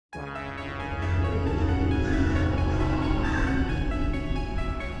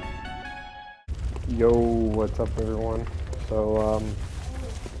Yo, what's up everyone? So,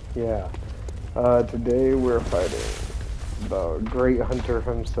 yeah. Today we're fighting the great hunter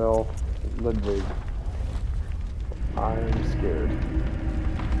himself, Ludwig. I'm scared.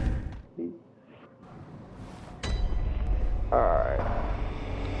 Alright.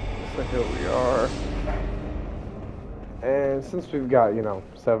 So here we are. And since we've got,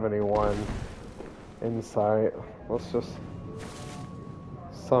 71 insight, let's just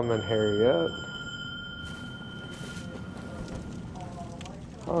summon Harriet.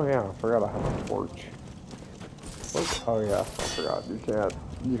 Oh yeah, I forgot I have a torch. What? Oh yeah, I forgot.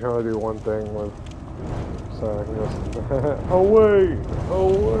 You can only do one thing with, so I can just, oh wait!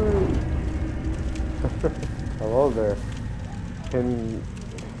 Oh wait! Hello there.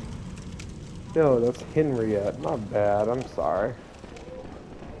 Yo, that's Henriette, not bad, I'm sorry.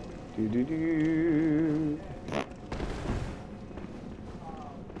 Do.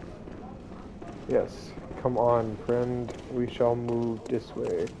 Yes, come on, friend. We shall move this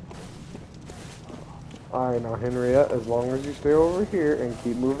way. Alright, now Henriette, as long as you stay over here and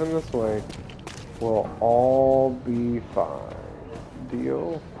keep moving this way, we'll all be fine.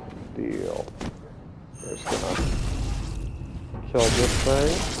 Deal? Deal. Just gonna kill this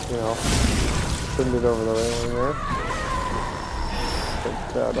thing, send it over the railing there. Pick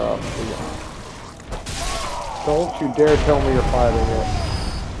that up. Don't you dare tell me you're fighting it.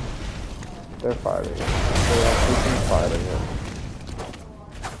 They're fighting it. They're actually fighting it.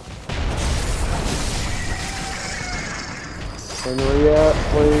 Henriette,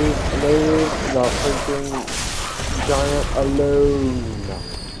 please leave the freaking giant alone.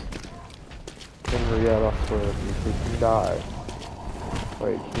 Henriette, I swear, if you freaking die.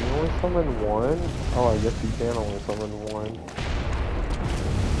 Wait, can you only summon one? Oh, I guess you can only summon one.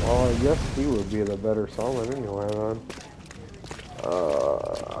 Well, I guess he would be the better summon anyway, then.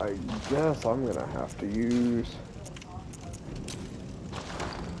 I guess I'm gonna have to use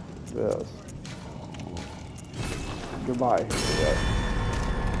this. Goodbye, Henriette.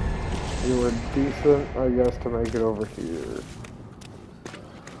 You were decent, I guess, to make it over here.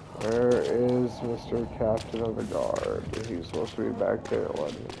 Where is Mr. Captain of the Guard? He was supposed to be back there,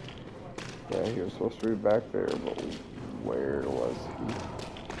 wasn't he? Yeah, he was supposed to be back there, but where was he?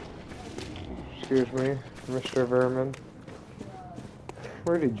 Excuse me, Mr. Vermin?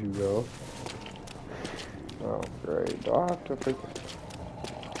 Where did you go? Oh, great. Do I have to freaking...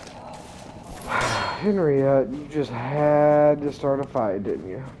 Henriette, you just had to start a fight, didn't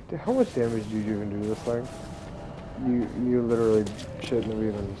you? How much damage did you even do this thing? You literally shouldn't have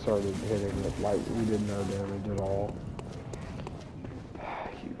even started hitting it, like, you did no damage at all.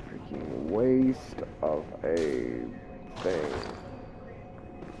 You freaking waste of a thing.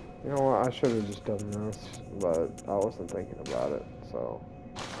 You know what, I should have just done this, but I wasn't thinking about it, so...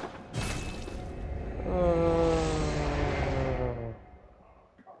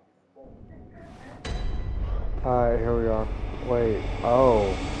 Alright, here we are. Wait,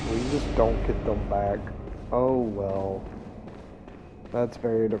 oh, we just don't get them back. Oh well. That's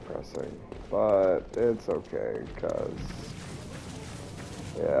very depressing, but it's okay, cause...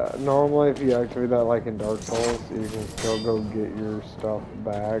 Yeah, normally if you activate that like in Dark Souls, you can still go get your stuff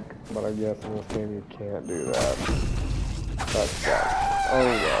back, but I guess in this game you can't do that. That sucks. Oh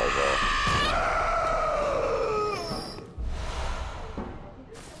well though.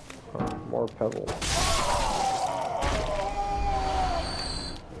 Oh, more pebbles.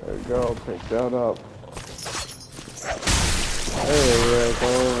 There you go, pick that up. There he is,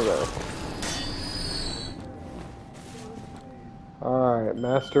 over there. Alright,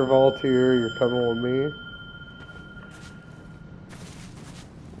 Master Voltier, you're coming with me.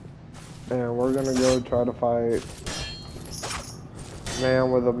 And we're gonna go try to fight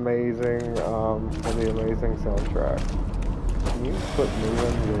man with amazing, with the amazing soundtrack. Can you put me in?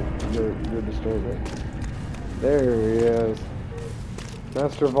 You're disturbing. There he is.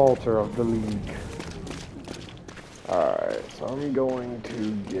 Master Vaulter of the League. Alright, so I'm going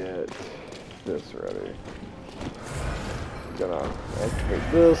to get this ready. Gonna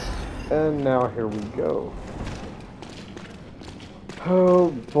activate this, and now here we go.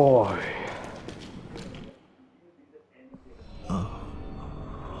 Oh boy.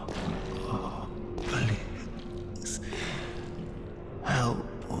 Please help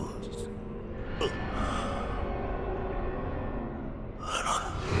us. An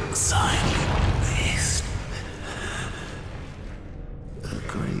unsightly beast. A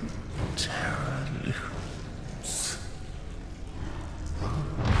great terror looms.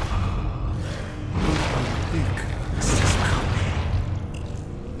 Weakness is coming.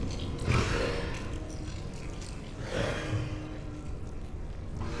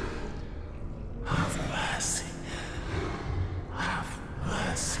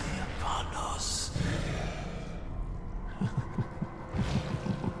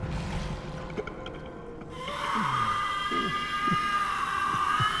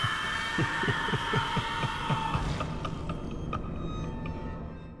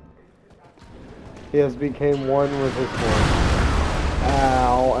 He has become one with his form.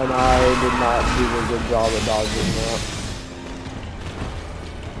 Ow, and I did not do a good job at dodging that.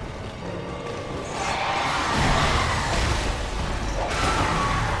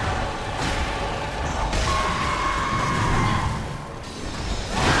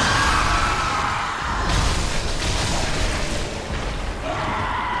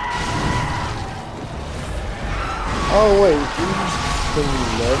 Oh wait, he can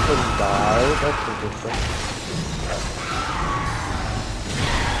live and die? That's interesting.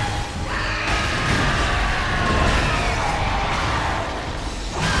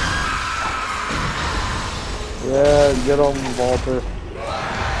 Yeah, get him, Walter.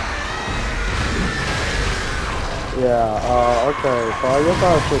 Yeah, okay, so I guess I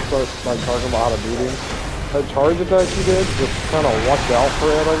should start, like, talking about how to beat him. That charge attack he did, just kind of watch out for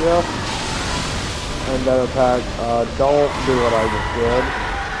it, I guess. And that attack, don't do what I just did.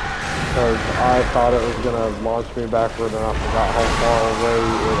 Because I thought it was going to launch me backward and I forgot how far away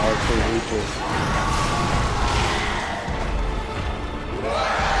it actually reaches.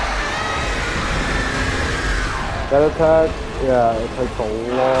 That attack, yeah, it takes a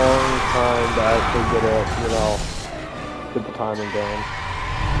long time to actually get it, you know, get the timing going.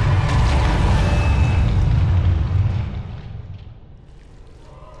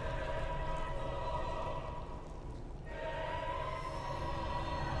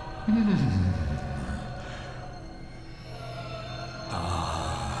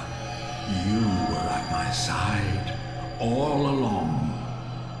 You were at my side all along.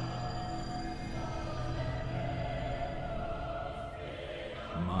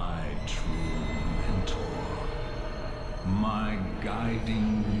 My true mentor, my guiding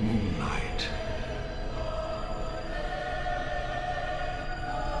moonlight.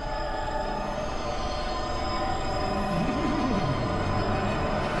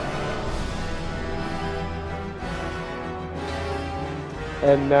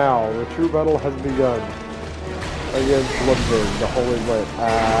 And now, the true battle has begun against Ludwig, the Holy Blade.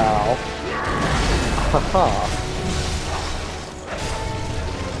 Ow. Haha.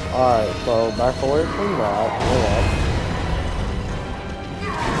 Alright, so back away from that. Hold up.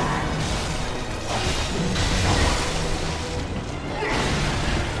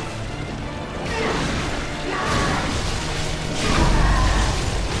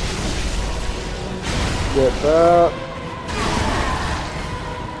 Get that.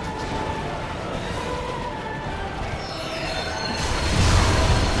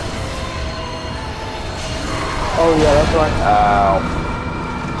 Oh yeah, that's right. Ow.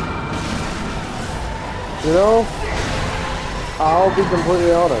 You know, I'll be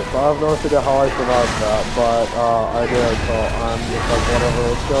completely honest. I have no idea how I survived that, but I did, so I'm just like, whatever,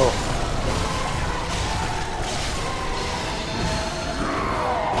 let's go.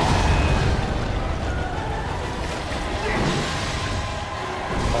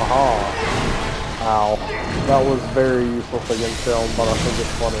 Aha. Ow. That was very useless against him, but I think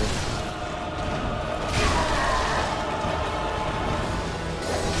it's funny.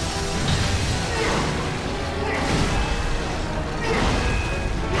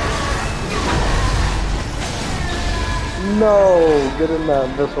 No! Getting that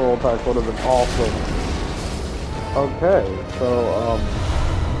visceral attack would have been awesome. Okay, so,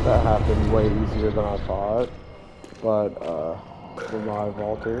 that happened way easier than I thought. But, goodbye,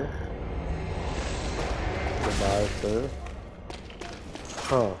 Walter. Goodbye, sir.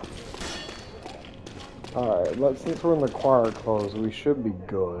 Huh. Alright, since we're in the choir clothes, we should be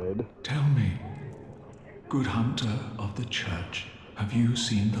good. Tell me, good hunter of the church, have you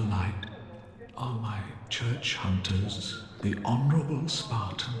seen the light? Are my church hunters the honorable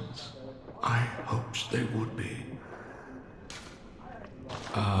Spartans? I hoped they would be.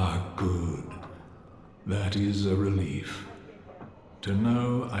 Ah, good. That is a relief. To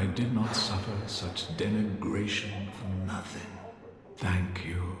know I did not suffer such denigration for nothing. Thank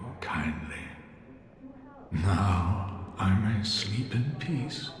you kindly. Now I may sleep in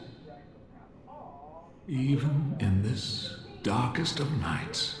peace. Even in this darkest of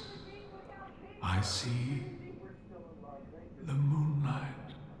nights, I see the moonlight.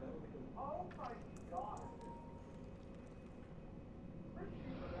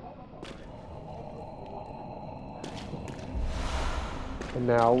 And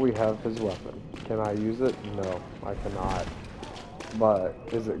now we have his weapon. Can I use it? No, I cannot. But,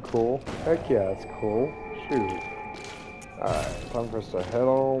 is it cool? Heck yeah, it's cool. Shoot. Alright, time for us to head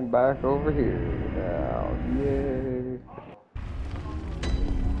on back over here now. Yay.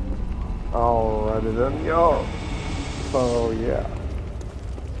 Alrighty then, yo. So, yeah.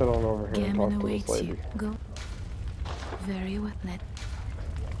 Head on over here and talk Gammon to this awaits lady. you. Go. Very wet net.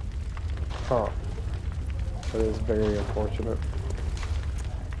 Huh. It is very unfortunate.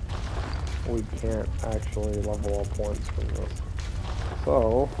 We can't actually level up once from this.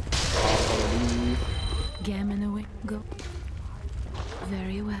 So, Gammon away. Go.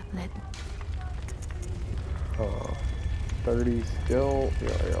 Very well, let. 30 skill. Yeah,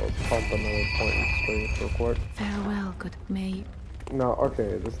 let's pump another point in strength real quick. Farewell, good may. No,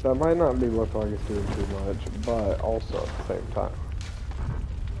 okay, that might not be look like it's doing too much, but also at the same time.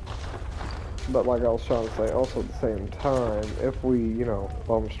 But like I was trying to say, also at the same time, if we, you know,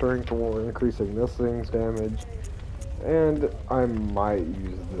 bump strength, we're increasing this thing's damage. And I might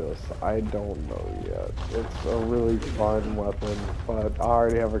use this. I don't know yet. It's a really fun weapon, but I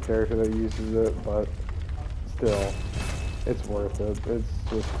already have a character that uses it, but still, it's worth it. It's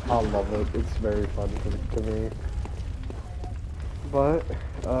just, I love it. It's very fun to me. But,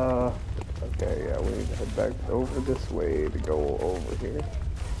 okay, yeah, we need to head back over this way to go over here.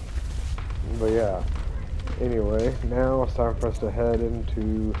 But yeah, anyway, now it's time for us to head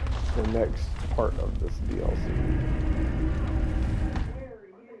into the next part of this DLC.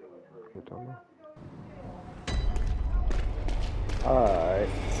 Alright.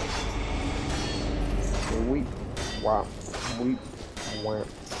 Weep, whop, weep, wham,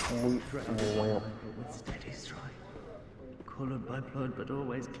 weep, wham. With steady stride, coloured by blood but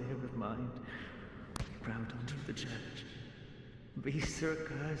always clear of mind, proud unto the church. Beasts are a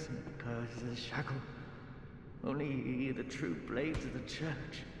curse and curse is a shackle. Only ye, the true blades of the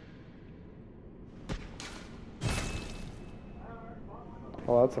church.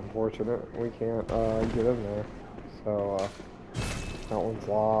 Well, that's unfortunate. We can't get in there. So, that one's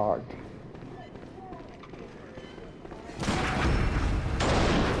locked.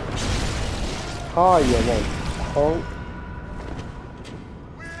 Ah, you little punk.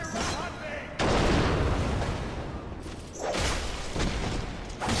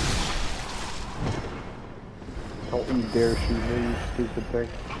 Don't you dare shoot me, you stupid thing.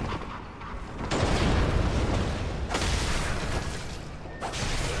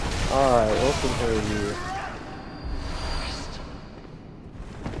 Alright, listen here, you.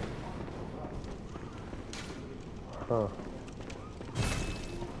 Huh.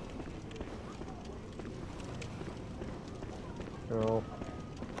 You know,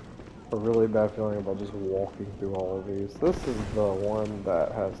 a really bad feeling about just walking through all of these. This is the one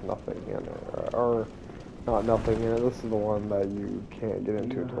that has nothing in it, or not nothing in it. This is the one that you can't get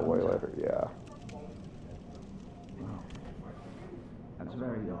into until way later. Yeah. Well, that's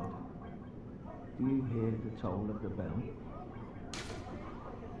very odd. Do you hear the toll of the bell?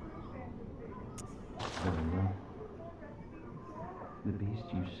 Very well. The beast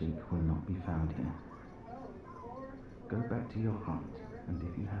you seek will not be found here. Go back to your hunt, and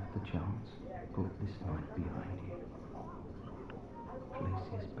if you have the chance, put this night behind you.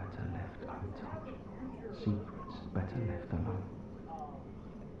 Places better left untouched. Secrets better left alone.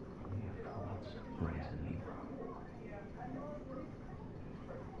 Mere frauds brazenly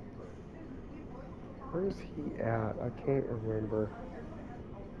Where's he at? I can't remember.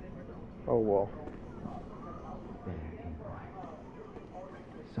 Oh well. bear in mind.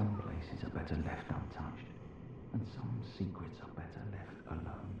 Some places are better left untouched, and some secrets are better left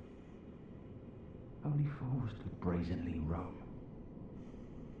alone. Only fools do brazenly roam.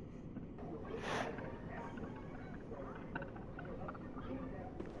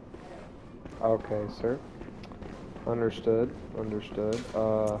 Okay, sir. Understood. Understood.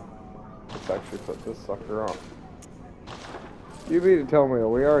 Let's actually put this sucker on. You mean to tell me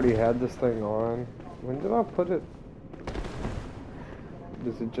we already had this thing on? When did I put it?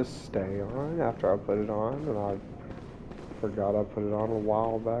 Does it just stay on after I put it on and I forgot I put it on a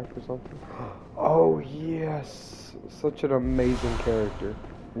while back or something? Oh yes! Such an amazing character.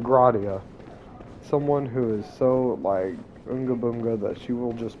 Gradia. Someone who is so like Unga Boonga that she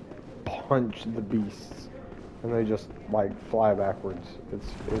will just punch the beasts and they just like fly backwards.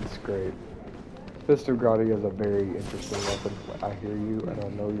 It's great. Fist of Gradia is a very interesting weapon. I hear you and I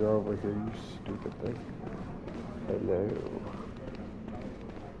know you're over here, you stupid thing. Hello.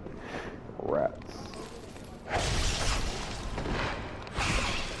 Rats.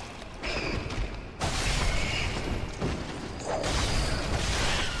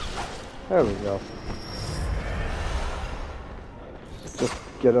 There we go. Just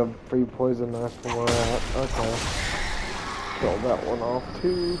get a free poison knife from where we're at. Okay. Kill that one off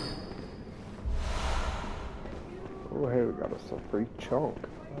too. Oh hey, we got us a free chunk.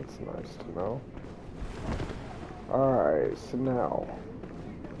 That's nice to know. Alright, so now.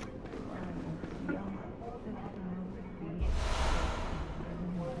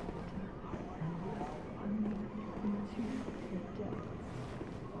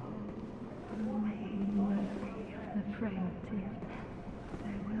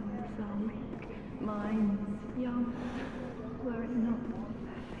 minds young, were it not for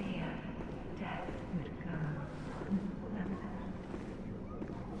fear, death would go unlimited.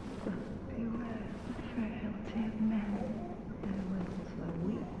 But beware the frailty of men, their wills are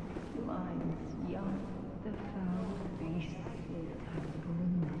weak, minds young, the foul beasts will trample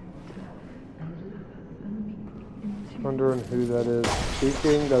nectar and lure the meek into Wondering who that is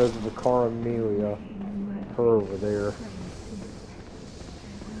speaking. That is the car Amelia. Her over there.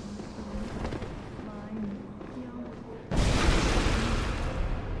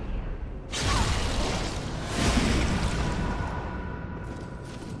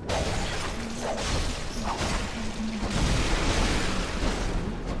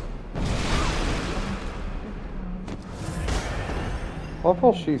 I love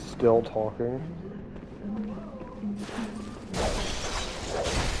how she's still talking.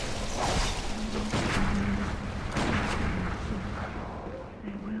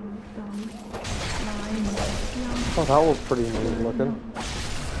 Oh, that was pretty neat looking.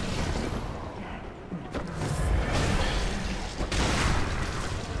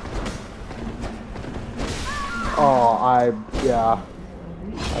 Oh, yeah.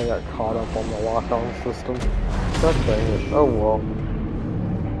 I got caught up on the lock-on system. God dang it. Oh well.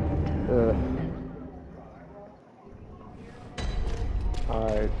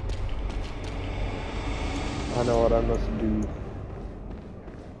 I know what I must do.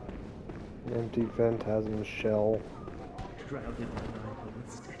 Empty phantasm shell. shrouded my rifle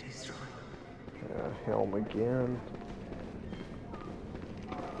with steady strike. Yeah, helm again.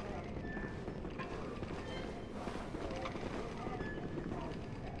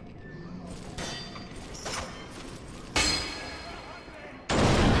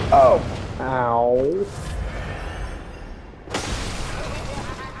 Oh! Ow!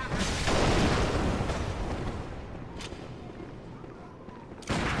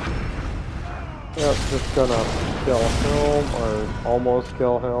 Yep, just gonna kill Helm, or almost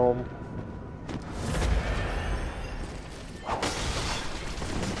kill Helm.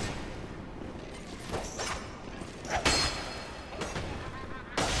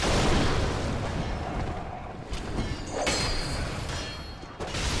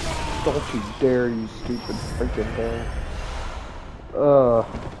 Don't you dare, you stupid freaking thing.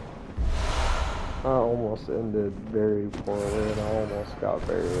 I almost ended very poorly and I almost got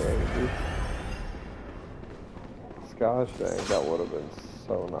very angry. Gosh dang, that would have been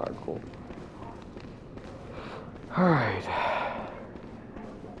so not cool. Alright.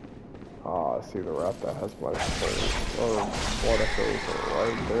 Ah, I see the route that has my face. Or what if it was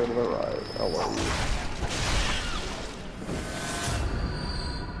right there to the right. I love you.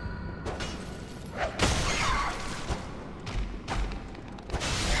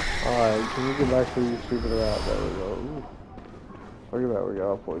 Alright, can you get back to you stupid route? There we go. Ooh. Look at that, we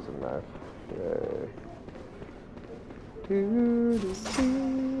got a poison knife. Yay.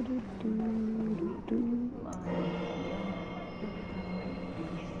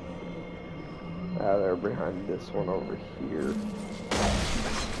 Ah, they're behind this one over here.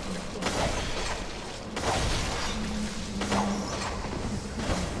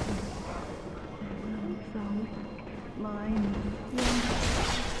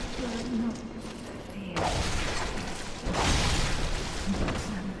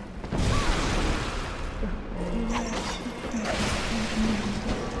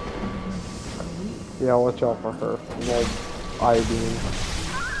 Yeah, watch out for her. Little I-beam.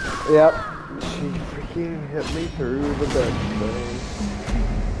 Yep. She freaking hit me through the bed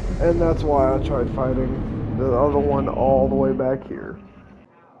thing. And that's why I tried fighting the other one all the way back here.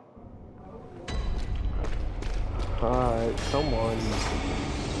 Alright, come on, you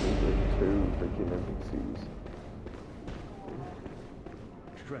stupid two freaking NPCs.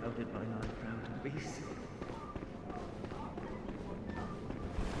 Shrouded by night-crowned beasts.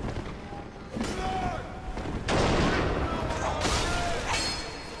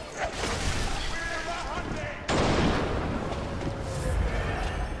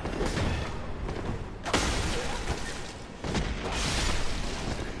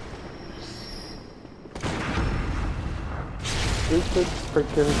 Stupid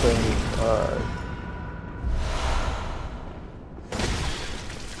freaking thing. Alright.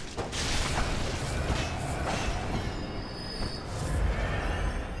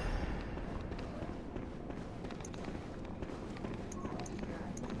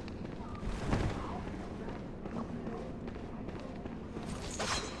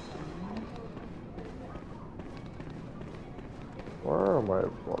 Where are my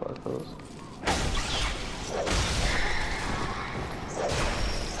blood echoes?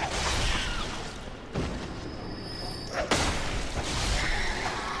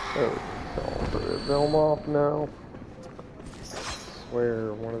 There we go. film off now. I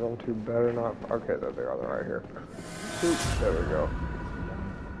swear, one of them two better not. Okay, there they are. They're right here. Oop, there we go.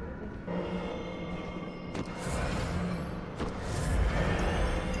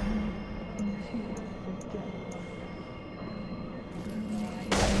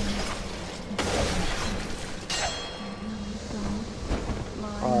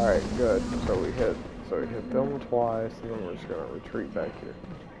 Alright, good. So we hit them twice, and then we're just gonna retreat back here.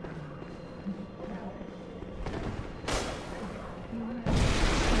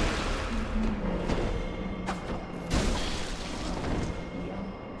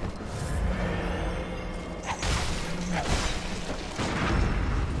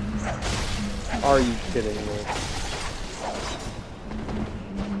 Are you kidding me?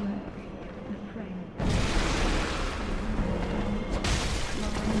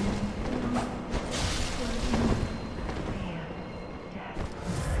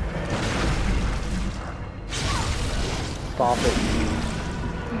 Stop it.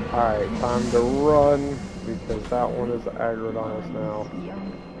 Alright, time to run, because that one is aggroed on us now.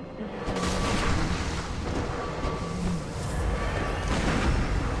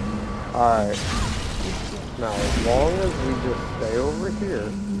 Alright. Now, as long as we just stay over here.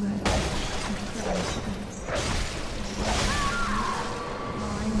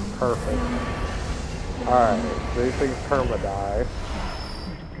 Perfect. Alright, so these things perma-die.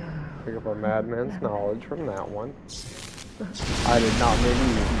 Pick up a madman's knowledge from that one. I did not mean to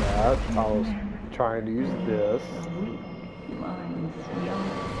use that. I was trying to use this.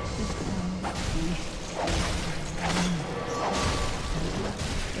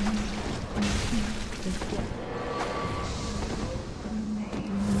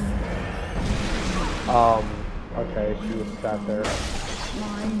 Okay, she just sat there.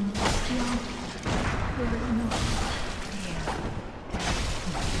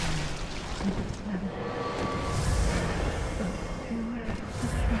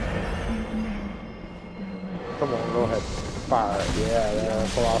 Come on, go ahead. Fire it. Yeah,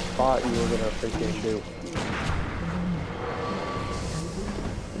 that's what I thought you were gonna freaking do.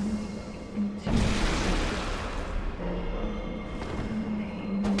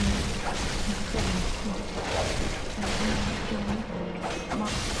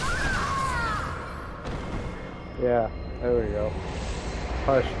 Yeah, there we go.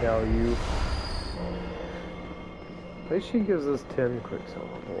 Hush now, you. At least she gives us 10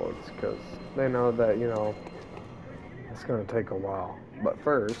 Quicksilver bullets, because they know that, you know, it's going to take a while. But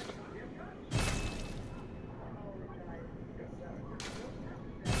first...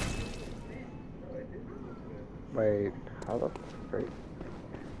 Wait, how the freak?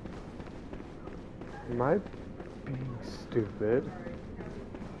 Am I being stupid?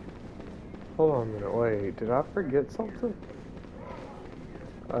 Hold on a minute, wait, did I forget something?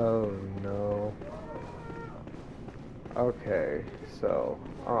 Oh no. Okay, so,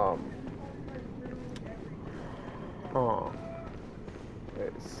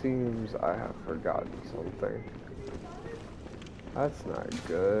 it seems I have forgotten something. That's not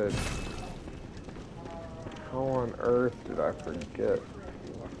good. How on earth did I forget?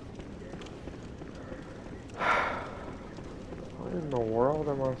 What in the world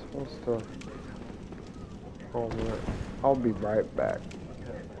am I supposed to... Oh man, I'll be right back.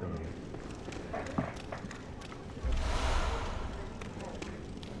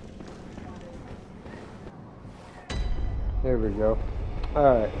 There we go.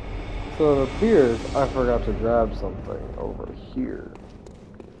 Alright, so it appears I forgot to grab something over here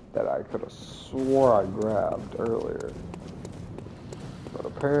that I could have swore I grabbed earlier. But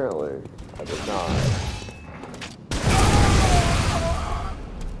apparently, I did not.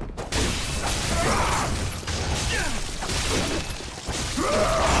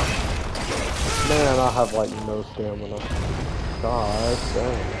 Man, I have like no stamina. Gosh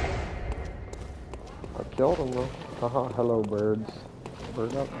dang. I killed him though. Haha, hello birds.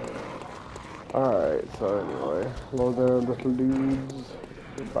 Bird up. Alright, so anyway. Hello there, little dudes.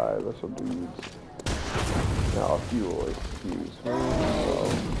 Goodbye, little dudes. Now, if you will excuse me, so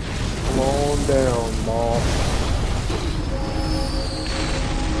come on down, boss.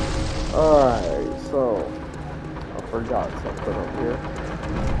 Alright, so I forgot something up here.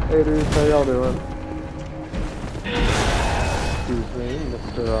 Hey dudes, how y'all doing? Excuse me,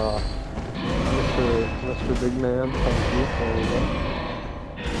 Mr. Big Man, thank you. There we go.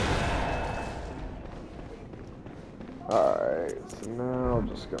 Alright, so now I'm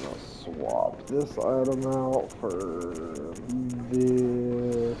just gonna swap this item out for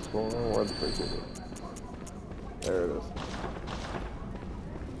this one. Where the frick is it? There it is.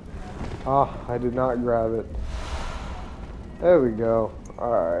 Ah, I did not grab it. There we go.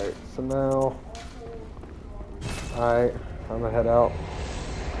 Alright, so now Alright, I'm gonna head out.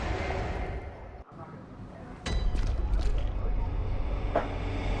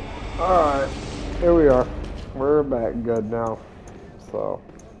 Alright, here we are. We're back good now. So,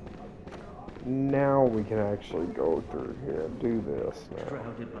 now we can actually go through here and do this now.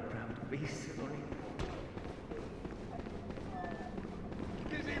 Shrouded by proud beasts.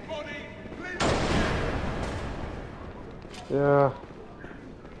 Yeah.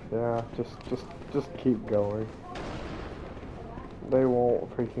 Yeah, just keep going. They won't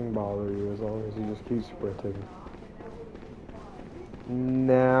freaking bother you as long as you just keep sprinting.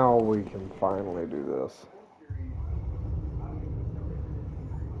 Now we can finally do this.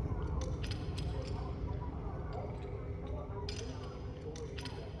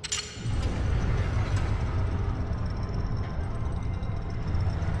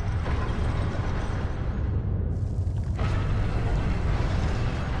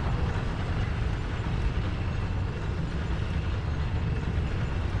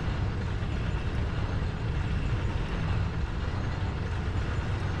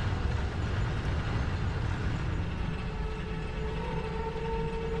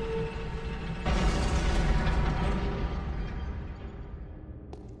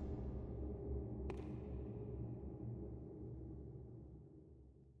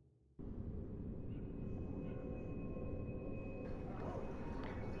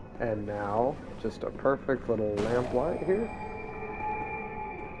 And now, just a perfect little lamplight here.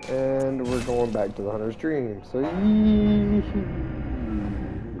 And we're going back to the Hunter's Dream. So,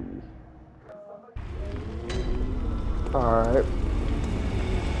 alright.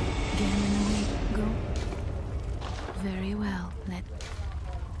 Again and away go. Very well.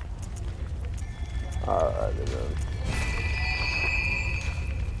 Alright, then.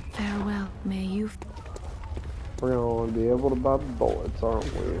 Farewell. May you. We're gonna be able to buy bullets,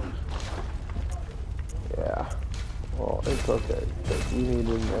 aren't we? Yeah. Well, it's okay, because we need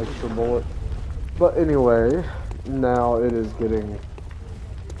an extra bullet. But anyway, now it is getting...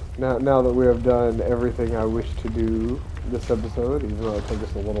 Now that we have done everything I wish to do this episode, even though it took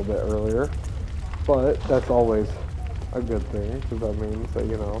us a little bit earlier. But that's always a good thing, because that means that,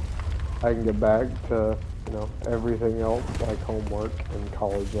 you know, I can get back to, you know, everything else, like homework and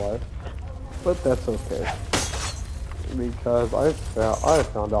college life. But that's okay. Because I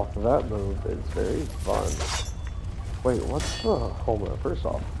found out that move is very fun. Wait, what's the home first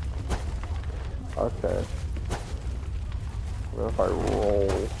off? Okay. What if I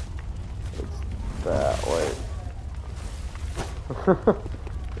roll? It's that way.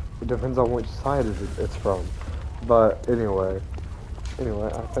 It depends on which side it's from. But anyway,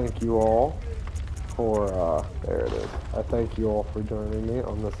 I thank you all for there it is. I thank you all for joining me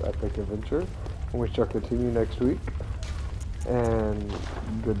on this epic adventure, and we shall continue next week. And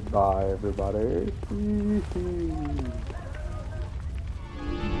goodbye, everybody.